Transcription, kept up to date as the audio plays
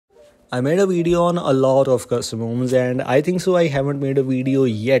I made a video on a lot of custom ROMs, and I think so I haven't made a video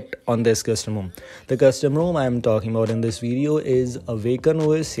yet on this custom ROM. The custom ROM I'm talking about in this video is Awaken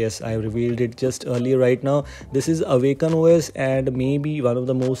OS. Yes, I revealed it just earlier right now. This is Awaken OS and maybe one of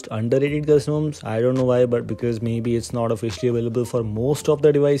the most underrated custom ROMs. I don't know why, but because maybe it's not officially available for most of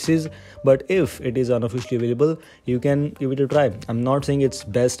the devices. But if it is unofficially available, you can give it a try. I'm not saying it's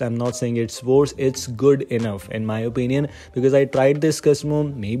best, I'm not saying it's worse, it's good enough in my opinion, because I tried this custom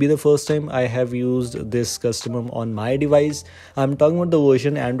ROM maybe the first time I have used this custom ROM on my device. I'm talking about the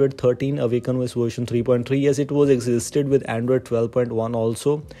version Android 13, Awaken OS version 3.3. Yes, it was existed with Android 12.1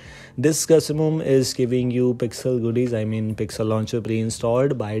 also. This custom ROM is giving you Pixel goodies, I mean Pixel Launcher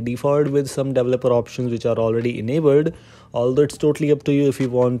pre-installed by default with some developer options which are already enabled. Although it's totally up to you if you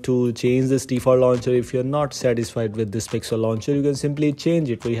want to change this default launcher. If you're not satisfied with this Pixel launcher, you can simply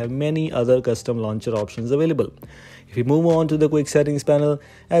change it. We have many other custom launcher options available. If we move on to the quick settings panel,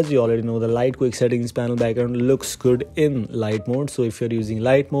 as you already know, the light quick settings panel background looks good in light mode. So if you're using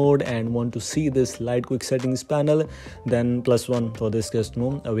light mode and want to see this light quick settings panel, then +1 for this custom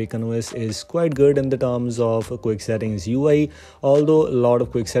ROM. Awaken OS is quite good in the terms of quick settings UI. Although a lot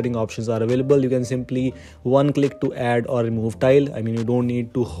of quick setting options are available, you can simply one click to add or remove tile. I mean, you don't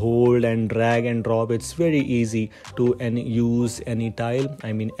need to hold and drag and drop. It's very easy to use any tile.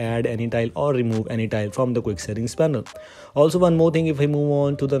 I mean, add any tile or remove any tile from the quick settings panel. Also, one more thing, if I move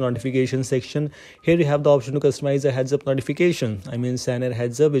on to the notification section, here you have the option to customize a heads up notification. I mean Scanner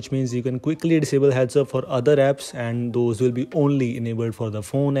heads up, which means you can quickly disable heads up for other apps, and those will be only enabled for the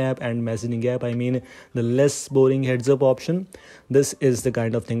phone app and messaging app. I mean the less boring heads up option. This is the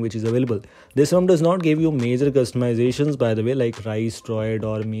kind of thing which is available. This ROM does not give you major customizations, by the way, like Rise, Droid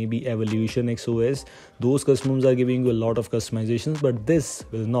or maybe Evolution XOS. Those custom ROMs are giving you a lot of customizations, but this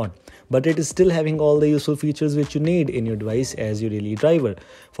will not. But it is still having all the useful features which you need in your device as your daily driver.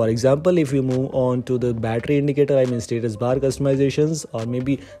 For example, if you move on to the battery indicator, I mean status bar customizations or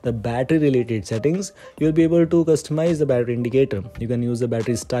maybe the battery related settings, you'll be able to customize the battery indicator. You can use the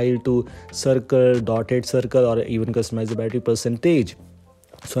battery style to circle, dotted circle, or even customize the battery percentage.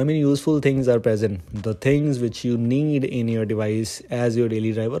 So many useful things are present, the things which you need in your device as your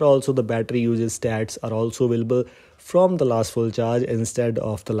daily driver. Also, the battery usage stats are also available from the last full charge instead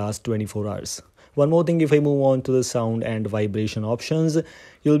of the last 24 hours. One more thing, if I move on to the sound and vibration options,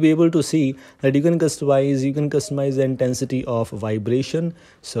 you'll be able to see that you can customize the intensity of vibration.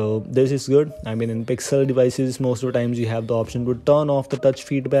 So this is good. I mean, in Pixel devices, most of the times you have the option to turn off the touch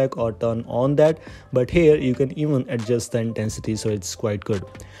feedback or turn on that, but here you can even adjust the intensity, so it's quite good.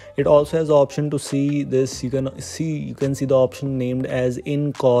 It also has the option to see this. You can see the option named as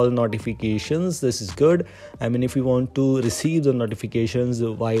in-call notifications. This is good. I mean, if you want to receive the notifications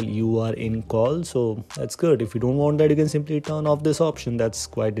while you are in call, so that's good. If you don't want that, you can simply turn off this option. That's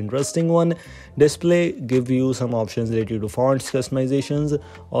quite interesting one. Display give you some options related to fonts customizations,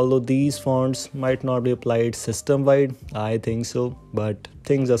 although these fonts might not be applied system wide, I think so, but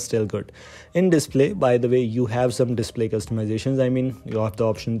things are still good. In display, by the way, you have some display customizations. I mean, you have the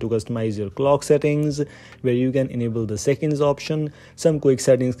option to customize your clock settings, where you can enable the seconds option, some quick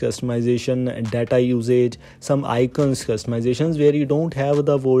settings customization, data usage, some icons customizations where you don't have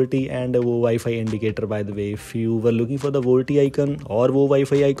the VoLTE and Wi-Fi indicator. By the way, if you were looking for the VoLTE icon or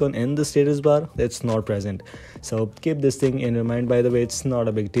Wi-Fi icon in the status bar, it's not present. So keep this thing in your mind. By the way, it's not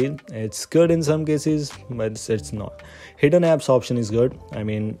a big deal. It's good in some cases, but it's not. Hidden apps option is good. I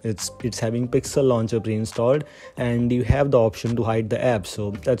mean, it's having Pixel Launcher pre-installed, and you have the option to hide the apps,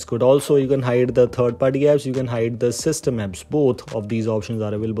 so that's good. Also, you can hide the third-party apps, you can hide the system apps. Both of these options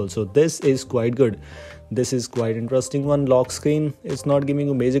are available, so this is quite good. This is quite interesting one. Lock screen, it's not giving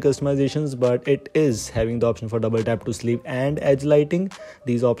you major customizations, but it is having the option for double tap to sleep and edge lighting.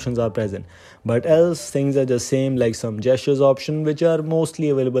 These options are present, but else things are just same, like some gestures option which are mostly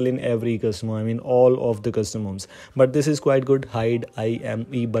available in every custom ROM. I mean all of the custom ROMs, but this is quite good. Hide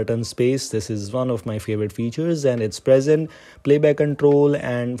IME button space, this is one of my favorite features and it's present. Playback control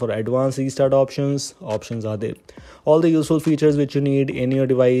and for advanced restart options are there. All the useful features which you need in your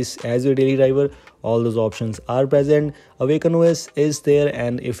device as your daily driver, all those options are present. Awaken OS is there,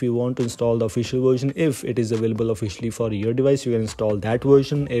 and if you want to install the official version, if it is available officially for your device, you can install that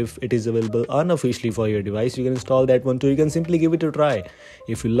version. If it is available unofficially for your device, you can install that one too. You can simply give it a try.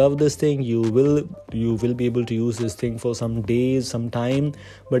 If you love this thing, you will be able to use this thing for some days, some time.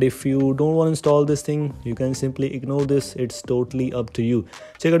 But if you don't want to install this thing, you can simply ignore this. It's totally up to you.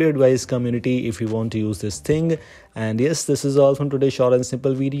 Check out your device community if you want to use this thing. And yes, this is all from today's short and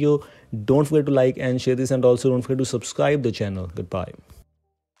simple video. Don't forget to like and share this, and also don't forget to subscribe the channel. Goodbye.